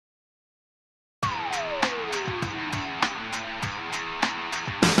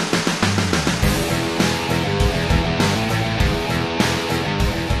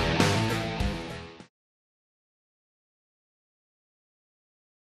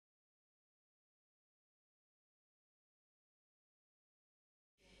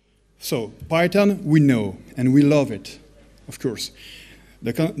So Python, we know, and we love it, of course.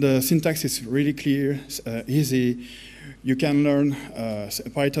 The syntax is really clear, easy. You can learn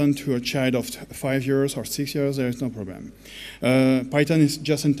Python to a child of 5 years or 6 years, there is no problem. Python is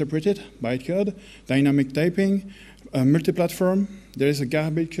just interpreted, bytecode, dynamic typing, multi-platform. There is a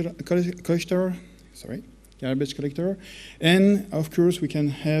garbage collector, and of course we can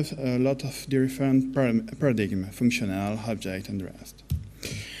have a lot of different paradigm, functional, object, and the rest.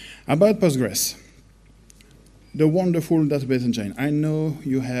 About Postgres. The wonderful database engine. I know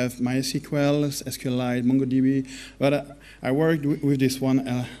you have MySQL, SQLite, MongoDB, but I worked with this one.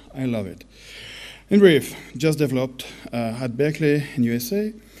 I love it. In brief, just developed at Berkeley in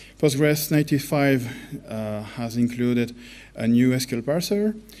USA. Postgres 95 has included a new SQL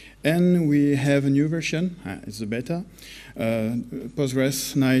parser, and we have a new version. It's the beta,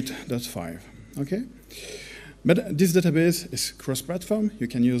 Postgres 9.5. Okay. But this database is cross-platform. You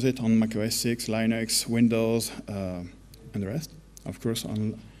can use it on Mac OS 6, Linux, Windows, and the rest. Of course,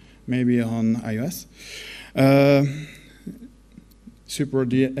 maybe on iOS. Support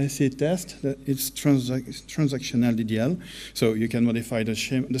the AC test. It's transactional DDL. So you can modify the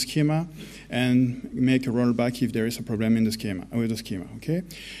schema and make a rollback if there is a problem in the schema, with the schema. Okay.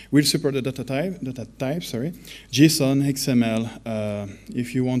 We'll support the data type, JSON, XML.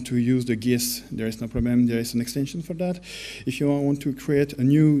 If you want to use the GIS, there is no problem. There is an extension for that. If you want to create a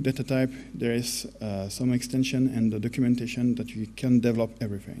new data type, there is some extension and the documentation that you can develop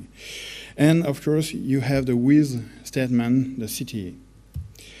everything. And of course, you have the with statement, the CTE.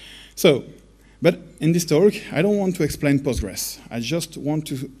 So, but in this talk, I don't want to explain Postgres. I just want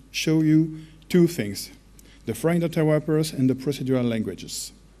to show you two things: the foreign data wrappers and the procedural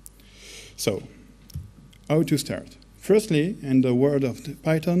languages. So, how to start? Firstly, in the world of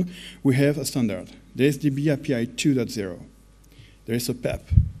Python, we have a standard. There is DB API 2.0. There is a PEP.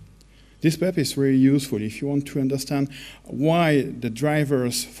 This PEP is very useful if you want to understand why the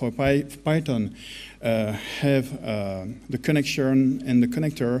drivers for Python have the connection and the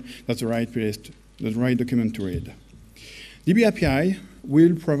connector that's the right place, the right document to read. DB API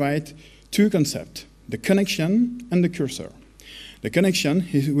will provide two concepts: the connection and the cursor. The connection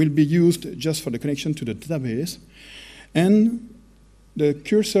will be used just for the connection to the database, and the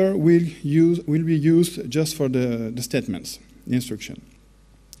cursor will be used just for the statements, the instruction.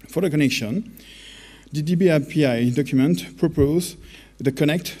 For the connection, the DB API document proposes the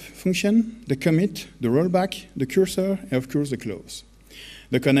connect function, the commit, the rollback, the cursor, and of course the close.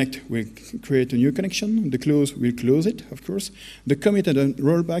 The connect will create a new connection, the close will close it, of course. The commit and the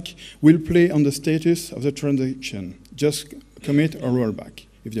rollback will play on the status of the transaction, just commit or rollback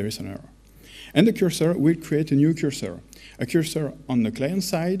if there is an error. And the cursor will create a new cursor, a cursor on the client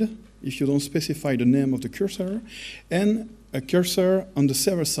side if you don't specify the name of the cursor, and a cursor on the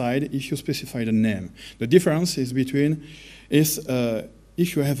server side if you specify the name. The difference is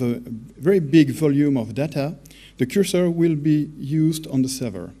if you have a very big volume of data, the cursor will be used on the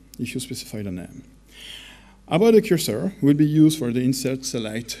server if you specify the name. About the cursor will be used for the insert,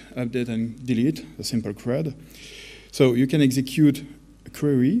 select, update, and delete, a simple CRUD. So you can execute a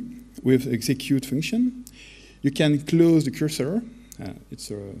query with execute function. You can close the cursor. It's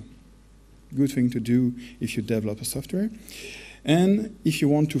a good thing to do if you develop a software. And if you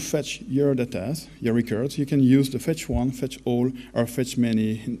want to fetch your data, your records, you can use the fetch one, fetch all, or fetch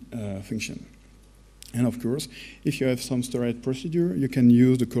many function. And of course, if you have some storage procedure, you can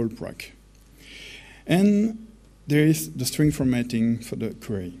use the call proc. And there is the string formatting for the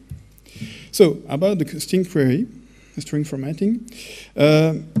query. So about the string query, the string formatting,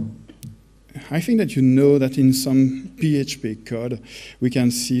 I think that you know that in some PHP code, we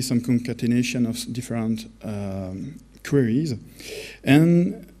can see some concatenation of different queries.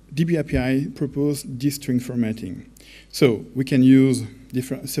 And DB API proposes this string formatting. So we can use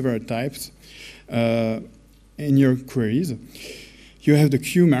several types in your queries. You have the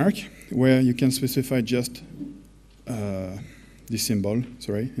Q mark, where you can specify just this symbol.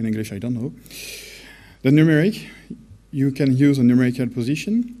 Sorry, in English I don't know. The numeric, you can use a numerical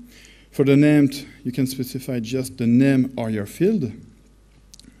position. For the named, you can specify just the name or your field.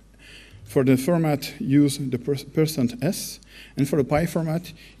 For the format, use the %s. And for the Py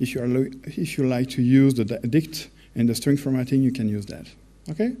format, if you like to use the dict and the string formatting, you can use that.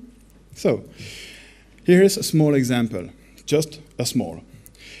 Okay? So, here is a small example, just a small.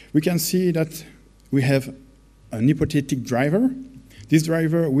 We can see that we have an hypothetic driver. This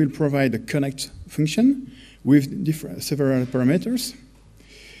driver will provide a connect function with several parameters.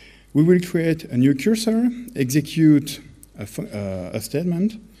 We will create a new cursor, execute a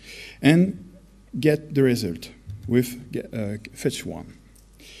statement, and get the result with fetch one.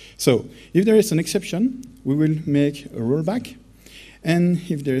 So if there is an exception, we will make a rollback. And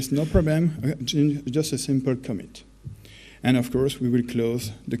if there is no problem, just a simple commit. And of course, we will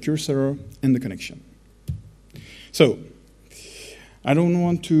close the cursor and the connection. So I don't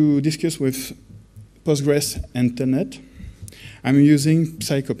want to discuss with Postgres and Telnet. I'm using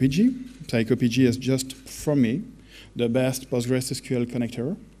PsychoPG. PsychoPG is just, for me, the best PostgreSQL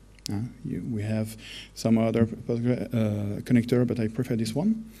connector. We have some other connector, but I prefer this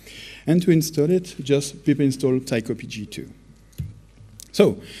one. And to install it, just pip install PsychoPG2.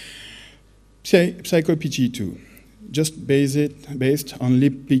 So, PsychoPG2, just based on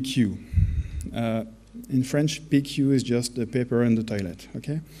libpq. In French, PQ is just the paper and the toilet,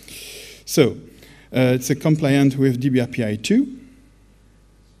 okay? So, it's a compliant with DBRPI2.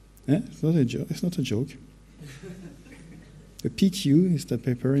 It's not a joke. It's not a joke. The PQ is the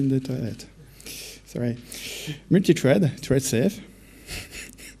paper in the toilet. Sorry. Multi-thread, thread safe.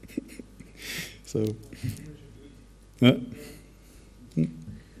 So,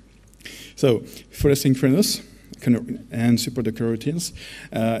 so for asynchronous and support the coroutines,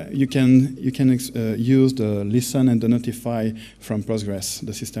 you can use the listen and the notify from Postgres.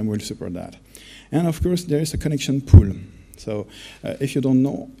 The system will support that. And of course, there is a connection pool. So if you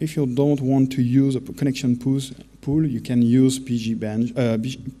don't want to use a connection pool, you can use PG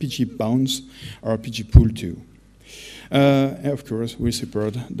bounce or PG pool too. And of course, we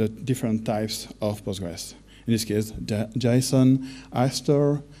support the different types of Postgres. In this case, JSON,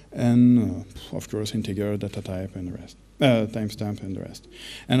 ISTOR, and of course, integer, data type, and the rest, timestamp, and the rest.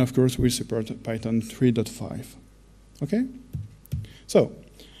 And of course, we support Python 3.5. Okay? So,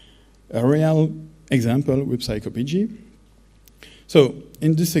 a real example with PsychoPG. So,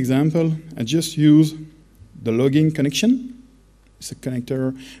 in this example, I just use the logging connection. It's a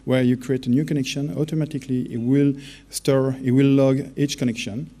connector where you create a new connection. Automatically, it will log each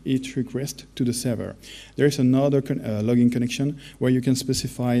connection, each request to the server. There is another logging connection where you can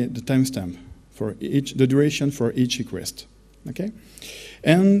specify the timestamp for the duration for each request. Okay?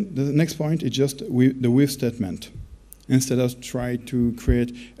 And the next point is just the with statement. Instead of trying to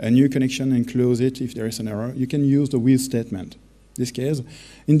create a new connection and close it if there is an error, you can use the with statement. In this case,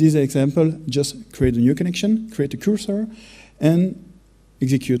 in this example, just create a new connection, create a cursor, and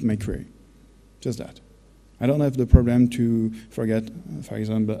execute my query. Just that. I don't have the problem to forget, for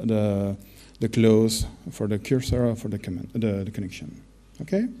example, the close for the cursor or for the connection.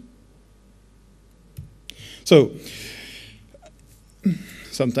 Okay? So,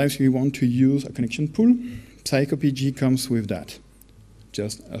 sometimes we want to use a connection pool. PsychoPG comes with that.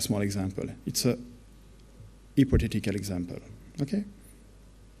 Just a small example. It's a hypothetical example. Okay?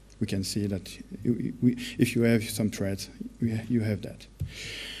 We can see that if you have some threads, you have that.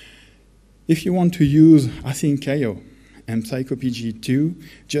 If you want to use async IO and PsychoPG2,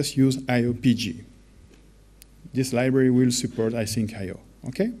 just use IOPG. This library will support async IO.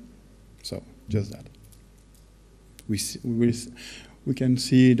 Okay? So, just that. We can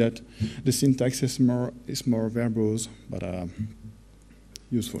see that the syntax is more verbose, but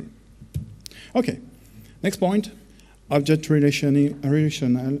useful. Okay, next point, object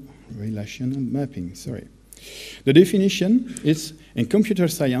relational mapping, sorry. The definition is, in computer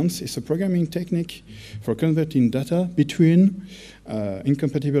science, it's a programming technique for converting data between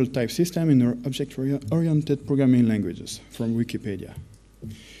incompatible type system in object-oriented programming languages, from Wikipedia.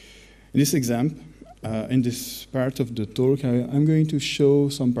 In this example, in this part of the talk, I'm going to show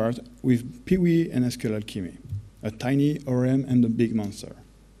some part with Peewee and SQLAlchemy, a tiny ORM and a big monster.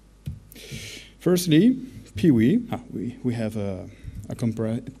 Firstly, Peewee, we have a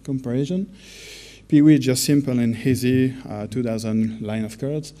comparison. Peewee is just simple and easy, 2,000 line of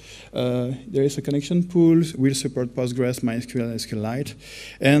code. There is a connection pool, will support Postgres, MySQL, SQLite,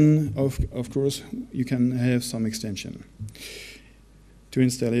 and of course, you can have some extension. To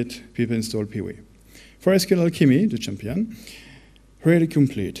install it, people install Peewee. For SQLAlchemy, the champion, really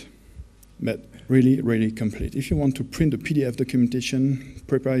complete, but really, really complete. If you want to print the PDF documentation,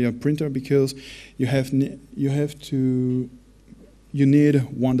 prepare your printer because you need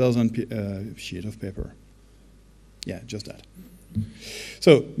 1,000 sheet of paper. Yeah, just that.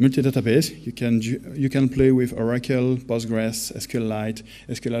 So, multi-database, you can play with Oracle, Postgres, SQLite,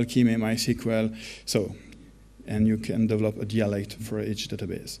 SQLAlchemy, MySQL, so, and you can develop a dialect for each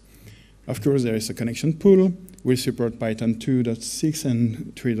database. Of course, there is a connection pool. We support Python 2.6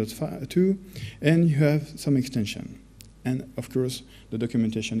 and 3.2, and you have some extension. And of course, the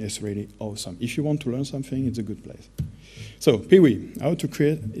documentation is really awesome. If you want to learn something, it's a good place. So, Peewee, how to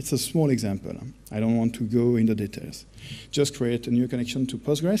create, it's a small example. I don't want to go into details. Just create a new connection to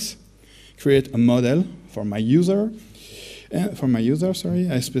Postgres, create a model for my user, And for my user, sorry,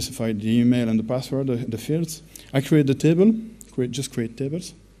 I specified the email and the password, the fields. I create the table, just create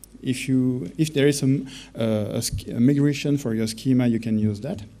tables. If there is a migration for your schema, you can use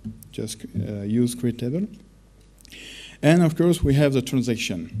that. Just use create table. And of course, we have the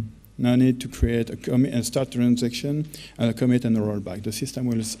transaction. Now I need to create a start transaction, a commit and a rollback. The system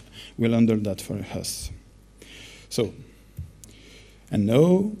will handle that for us. So, and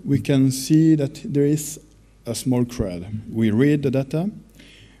now we can see that there is a small CRUD. We read the data,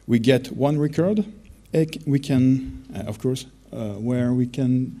 we get one record. We can, of course, where we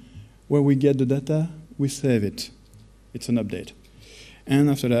get the data, we save it. It's an update. And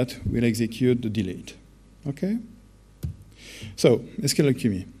after that, we'll execute the delete. Okay? So,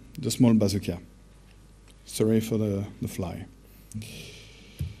 SQLAlchemy, the small bazooka. Sorry for the fly.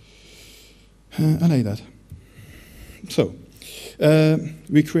 I like that. So,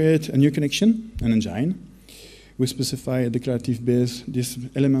 we create a new connection, an engine. We specify a declarative base. This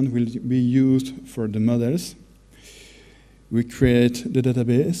element will be used for the models. We create the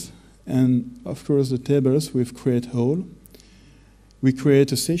database. And of course, the tables with create all. We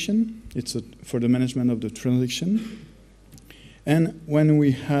create a session. It's for the management of the transaction. And when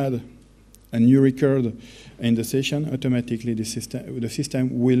we had a new record in the session, automatically the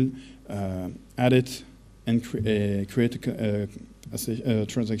system will add it and create a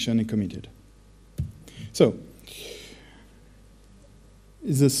transaction and commit it. So,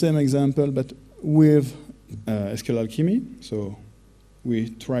 it's the same example, but with SQLAlchemy. So, we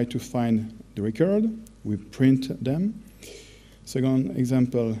try to find the record, we print them. Second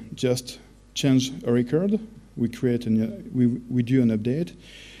example, just change a record. We create we do an update,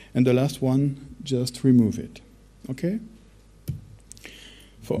 and the last one, just remove it. Okay.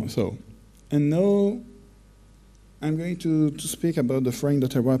 And now I'm going to speak about the foreign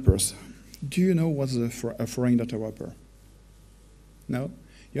data wrappers. Do you know what's a foreign data wrapper? No.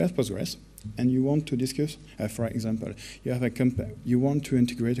 You have Postgres, and you want to discuss. For example, you have you want to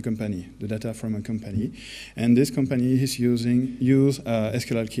integrate a company, the data from a company, and this company is use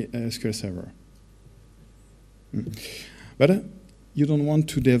SQL Server. But you don't want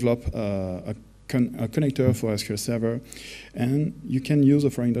to develop a connector for SQL Server, and you can use a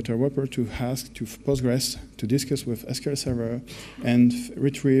foreign data wrapper to ask to Postgres to discuss with SQL Server and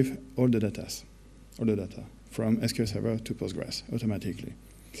retrieve all the data from SQL Server to Postgres automatically,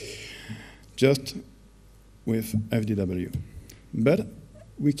 just with FDW. But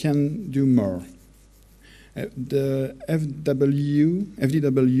we can do more. The FDW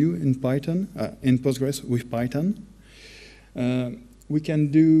in Python, in Postgres with Python, we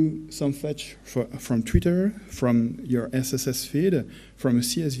can do some fetch from Twitter, from your SSS feed, from a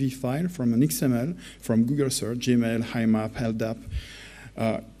CSV file, from an XML, from Google Search, Gmail, IMAP,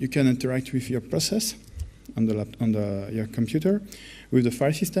 LDAP. You can interact with your process on your computer with the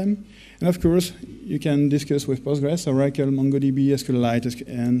file system. And of course, you can discuss with Postgres, Oracle, MongoDB, SQLite,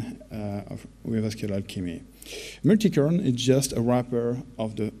 and with SQLAlchemy. Multicorn is just a wrapper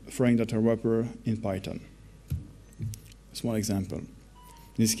of the foreign data wrapper in Python. A small example.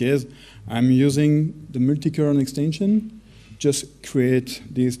 In this case, I'm using the Multicorn extension. Just create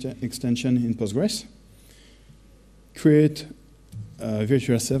this extension in Postgres. Create a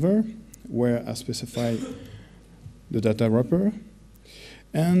virtual server where I specify the data wrapper.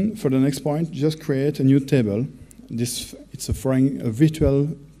 And for the next point, just create a new table. It's a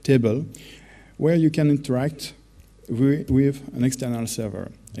virtual table where you can interact with an external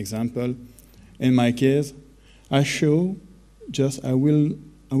server. Example, in my case, I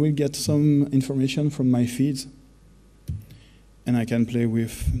will get some information from my feeds, and I can play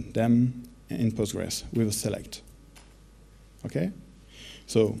with them in Postgres with a select. Okay?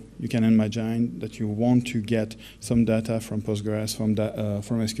 So you can imagine that you want to get some data from Postgres, from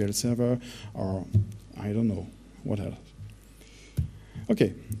SQL Server, or I don't know, what else.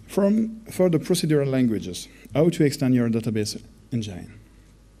 Okay, for the procedural languages, how to extend your database engine.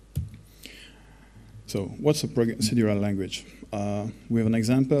 So what's a procedural language? We have an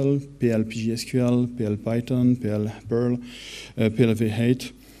example, PL/PGSQL, PL Python, PL Perl, PL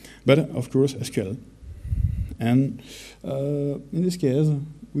V8, but of course SQL. And in this case,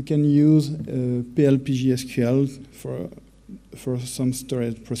 we can use PL/PGSQL for some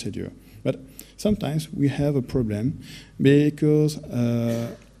storage procedure. But sometimes we have a problem because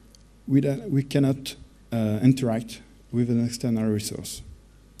we cannot interact with an external resource.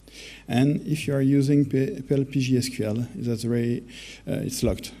 And if you are using PL/PGSQL, it's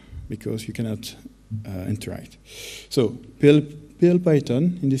locked because you cannot interact. So PL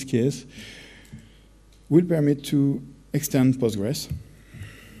Python, in this case, will permit to extend Postgres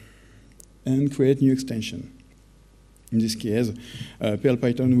and create new extension. In this case, PL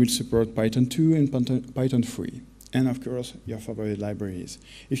Python will support Python 2 and Python 3. And of course, your favorite libraries.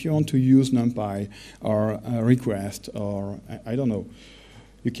 If you want to use NumPy or Request or I don't know,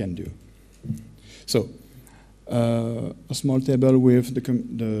 you can do. So, a small table with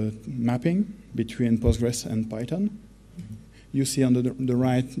the mapping between Postgres and Python. You see on the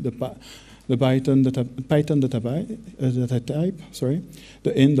right the Python data type, sorry,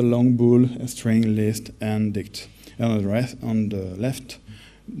 the int, the long bool, a string, list, and dict. And on the left,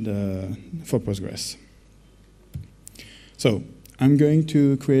 for Postgres. So I'm going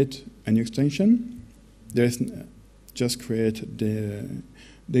to create a new extension. Just create the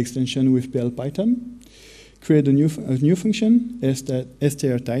extension with PL Python. Create a new function,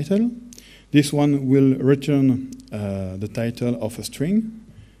 str title. This one will return the title of a string.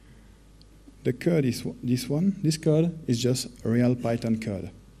 The code is this one. This code is just real Python code.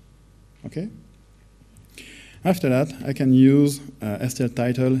 Okay? After that, I can use str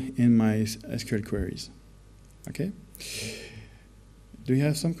title in my SQL queries. Okay? Do you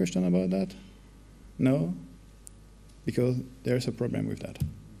have some question about that? No? Because there's a problem with that.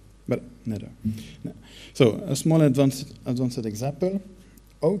 But neither. No. So a small advanced example.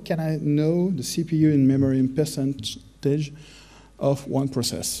 How can I know the CPU in memory in percentage of one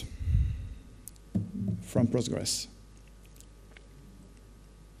process from Postgres?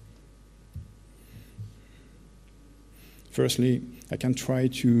 Firstly, I can try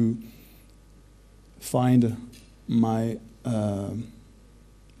to find my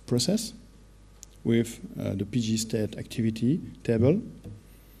process with the PG state activity table.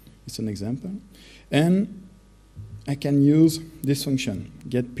 It's an example. And I can use this function,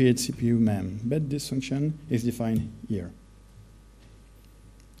 get paid CPU mem, but this function is defined here.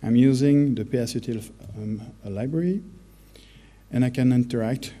 I'm using the PSUtil library, and I can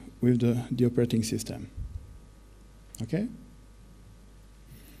interact with the operating system. Okay?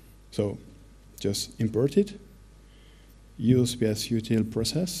 So just import it, use PSUtil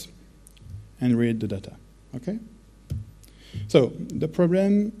process, and read the data. Okay? So the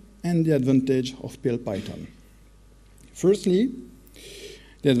problem and the advantage of PL Python. Firstly,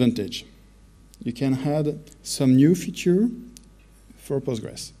 the advantage. You can add some new feature for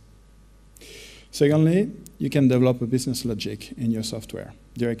Postgres. Secondly, you can develop a business logic in your software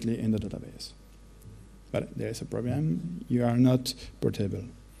directly in the database. But there is a problem. You are not portable.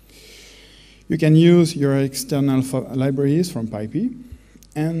 You can use your external libraries from PyPy,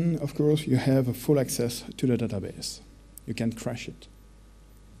 and of course, you have full access to the database. You can crash it.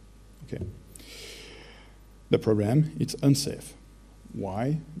 Okay. The problem, it's unsafe.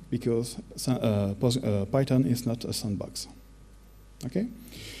 Why? Because Python is not a sandbox. Okay?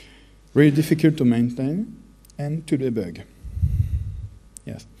 Very difficult to maintain and to debug.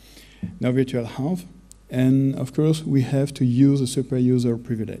 Yes. No virtual half. And of course, we have to use the super user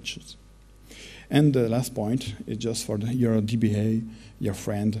privileges. And the last point is just for your DBA, your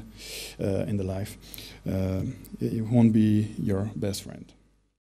friend in the life. It won't be your best friend.